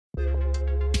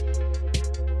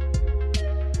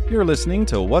You're listening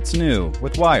to What's New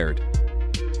with Wired.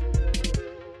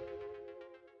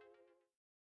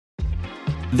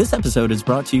 This episode is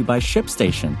brought to you by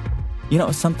ShipStation. You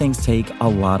know, some things take a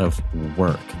lot of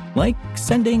work, like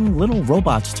sending little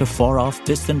robots to far-off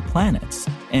distant planets.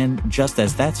 And just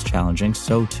as that's challenging,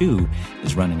 so too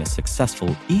is running a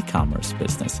successful e-commerce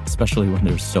business, especially when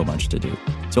there's so much to do.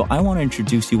 So I want to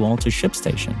introduce you all to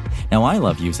ShipStation. Now, I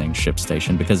love using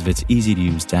ShipStation because of its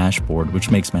easy-to-use dashboard,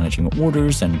 which makes managing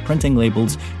orders and printing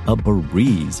labels a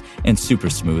breeze and super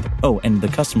smooth. Oh, and the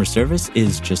customer service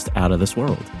is just out of this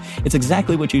world. It's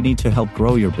exactly what you need to help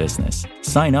grow your business.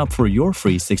 Sign up for your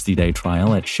free 60-day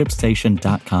trial at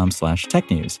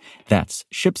shipstation.com/technews. That's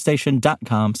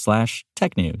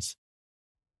shipstation.com/technews.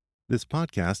 This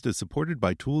podcast is supported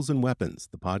by Tools and Weapons,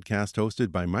 the podcast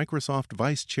hosted by Microsoft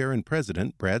Vice Chair and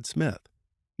President Brad Smith.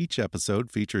 Each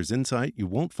episode features insight you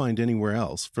won't find anywhere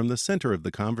else from the center of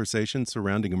the conversation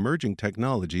surrounding emerging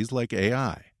technologies like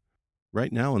AI.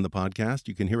 Right now on the podcast,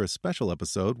 you can hear a special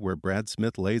episode where Brad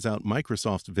Smith lays out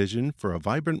Microsoft's vision for a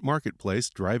vibrant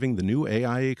marketplace driving the new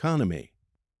AI economy.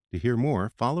 To hear more,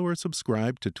 follow or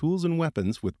subscribe to Tools and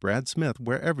Weapons with Brad Smith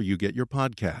wherever you get your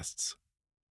podcasts.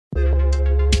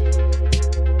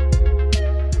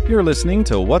 You're listening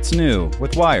to What's New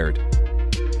with Wired.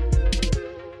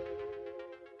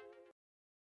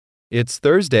 It's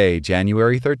Thursday,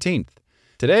 January 13th.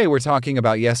 Today, we're talking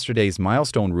about yesterday's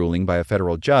milestone ruling by a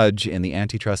federal judge in the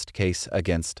antitrust case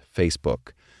against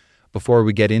Facebook. Before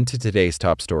we get into today's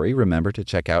top story, remember to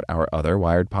check out our other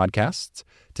Wired podcasts.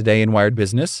 Today in Wired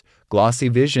Business, glossy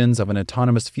visions of an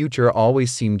autonomous future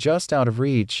always seem just out of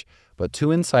reach, but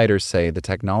two insiders say the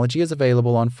technology is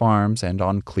available on farms and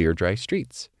on clear, dry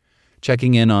streets.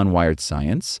 Checking in on Wired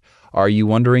Science, are you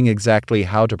wondering exactly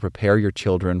how to prepare your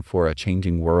children for a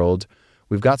changing world?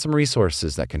 We've got some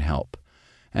resources that can help.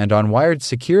 And on Wired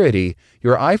Security,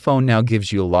 your iPhone now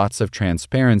gives you lots of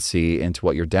transparency into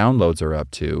what your downloads are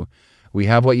up to. We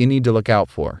have what you need to look out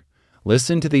for.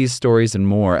 Listen to these stories and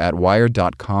more at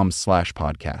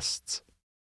wired.com/podcasts.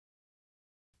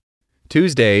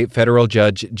 Tuesday, federal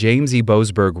judge James E.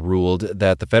 Boasberg ruled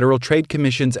that the Federal Trade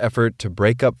Commission's effort to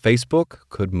break up Facebook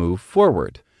could move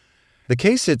forward. The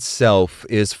case itself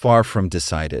is far from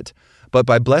decided, but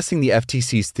by blessing the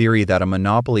FTC's theory that a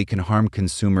monopoly can harm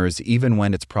consumers even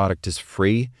when its product is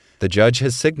free, the judge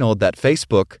has signaled that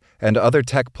Facebook and other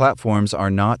tech platforms are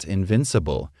not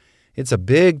invincible. It's a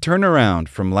big turnaround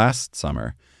from last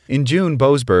summer. In June,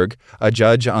 Boasberg, a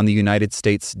judge on the United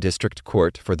States District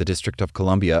Court for the District of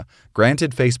Columbia,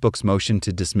 granted Facebook's motion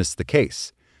to dismiss the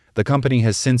case. The company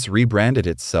has since rebranded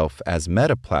itself as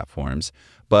Meta Platforms,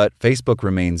 but Facebook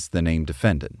remains the named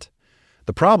defendant.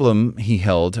 The problem, he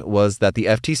held, was that the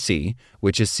FTC,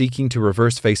 which is seeking to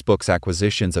reverse Facebook's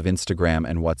acquisitions of Instagram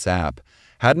and WhatsApp,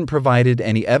 hadn't provided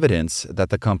any evidence that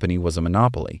the company was a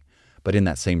monopoly. But in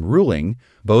that same ruling,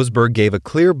 Boasberg gave a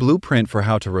clear blueprint for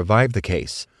how to revive the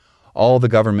case. All the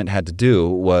government had to do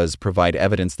was provide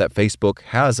evidence that Facebook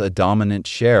has a dominant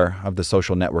share of the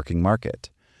social networking market.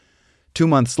 2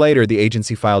 months later, the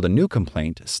agency filed a new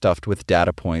complaint stuffed with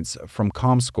data points from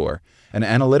Comscore, an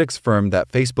analytics firm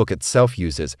that Facebook itself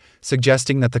uses,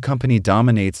 suggesting that the company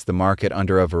dominates the market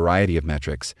under a variety of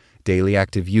metrics: daily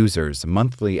active users,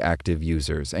 monthly active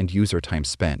users, and user time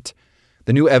spent.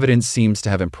 The new evidence seems to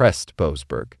have impressed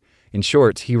Boasberg. In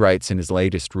short, he writes in his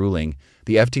latest ruling,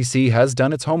 the FTC has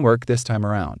done its homework this time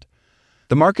around.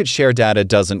 The market share data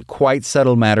doesn't quite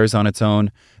settle matters on its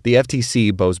own. The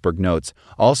FTC, Boasberg notes,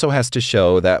 also has to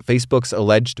show that Facebook's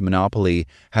alleged monopoly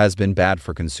has been bad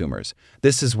for consumers.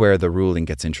 This is where the ruling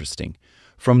gets interesting.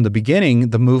 From the beginning,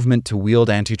 the movement to wield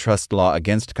antitrust law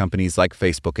against companies like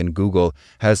Facebook and Google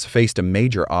has faced a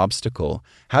major obstacle.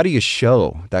 How do you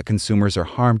show that consumers are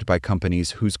harmed by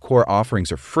companies whose core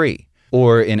offerings are free,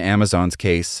 or in Amazon's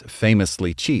case,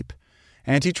 famously cheap?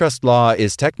 Antitrust law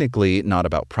is technically not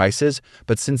about prices,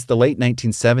 but since the late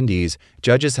 1970s,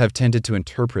 judges have tended to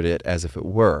interpret it as if it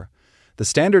were. The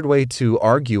standard way to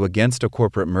argue against a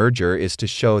corporate merger is to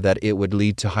show that it would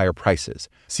lead to higher prices.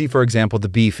 See, for example, the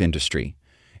beef industry.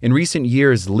 In recent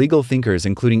years, legal thinkers,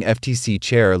 including FTC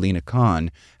Chair Lina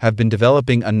Khan, have been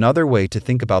developing another way to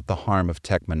think about the harm of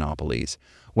tech monopolies.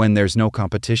 When there's no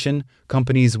competition,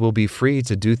 companies will be free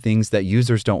to do things that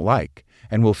users don't like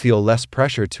and will feel less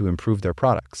pressure to improve their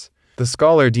products. The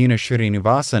scholar Dina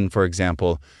Srinivasan, for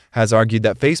example, has argued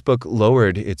that Facebook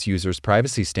lowered its users'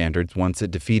 privacy standards once it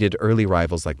defeated early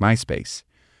rivals like MySpace.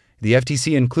 The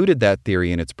FTC included that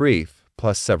theory in its brief,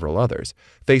 plus several others.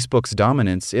 Facebook's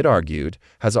dominance, it argued,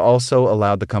 has also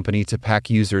allowed the company to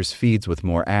pack users' feeds with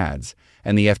more ads.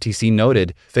 And the FTC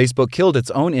noted Facebook killed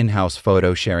its own in-house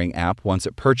photo-sharing app once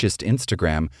it purchased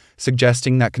Instagram,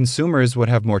 suggesting that consumers would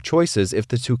have more choices if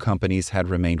the two companies had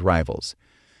remained rivals.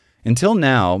 Until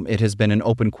now, it has been an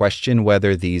open question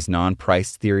whether these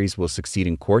non-price theories will succeed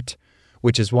in court,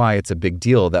 which is why it's a big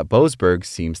deal that Boasberg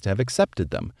seems to have accepted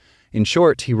them. In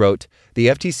short, he wrote, the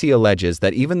FTC alleges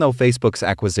that even though Facebook's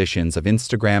acquisitions of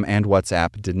Instagram and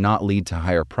WhatsApp did not lead to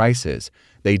higher prices,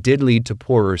 they did lead to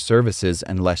poorer services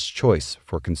and less choice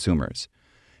for consumers.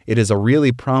 It is a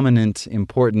really prominent,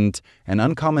 important, and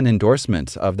uncommon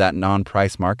endorsement of that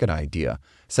non-price market idea,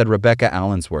 said Rebecca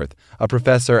Allensworth, a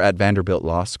professor at Vanderbilt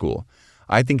Law School.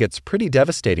 I think it's pretty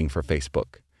devastating for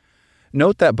Facebook.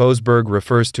 Note that Boasberg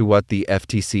refers to what the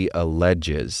FTC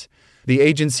alleges. The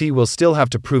agency will still have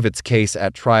to prove its case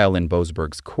at trial in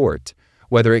Boasberg's court.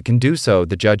 Whether it can do so,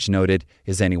 the judge noted,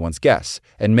 is anyone's guess,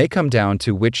 and may come down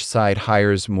to which side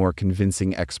hires more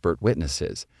convincing expert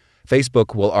witnesses.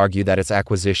 Facebook will argue that its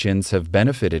acquisitions have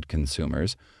benefited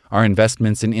consumers. Our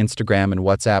investments in Instagram and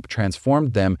WhatsApp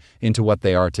transformed them into what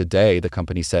they are today, the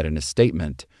company said in a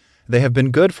statement. They have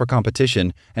been good for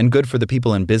competition and good for the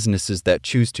people and businesses that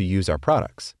choose to use our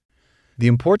products. The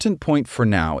important point for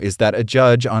now is that a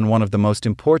judge on one of the most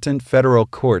important federal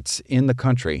courts in the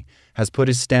country has put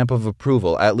his stamp of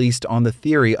approval, at least on the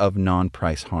theory of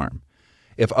non-price harm.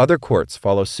 If other courts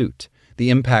follow suit, the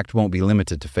impact won't be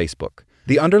limited to Facebook.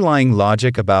 The underlying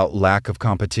logic about lack of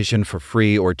competition for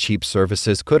free or cheap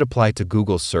services could apply to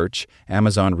Google Search,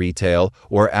 Amazon Retail,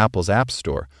 or Apple's App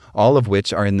Store, all of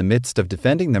which are in the midst of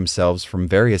defending themselves from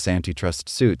various antitrust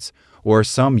suits, or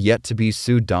some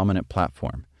yet-to-be-sued dominant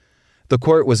platform. The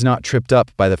court was not tripped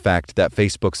up by the fact that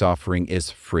Facebook's offering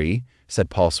is free, said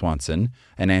Paul Swanson,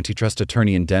 an antitrust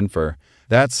attorney in Denver.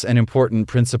 That's an important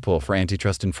principle for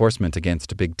antitrust enforcement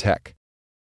against big tech.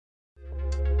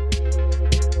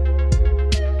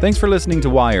 Thanks for listening to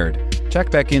Wired. Check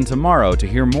back in tomorrow to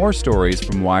hear more stories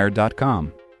from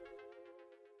Wired.com.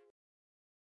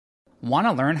 Want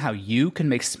to learn how you can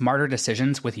make smarter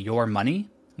decisions with your money?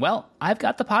 Well, I've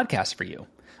got the podcast for you.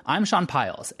 I'm Sean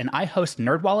Piles, and I host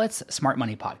NerdWallet's Smart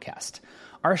Money Podcast.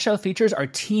 Our show features our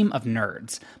team of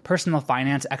nerds, personal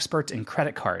finance experts in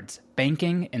credit cards,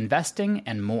 banking, investing,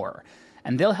 and more.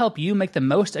 And they'll help you make the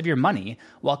most of your money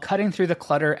while cutting through the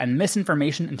clutter and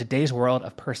misinformation in today's world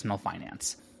of personal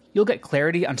finance. You'll get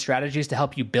clarity on strategies to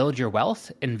help you build your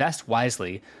wealth, invest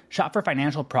wisely, shop for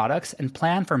financial products, and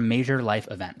plan for major life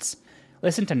events.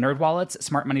 Listen to NerdWallet's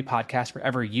Smart Money Podcast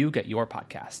wherever you get your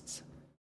podcasts.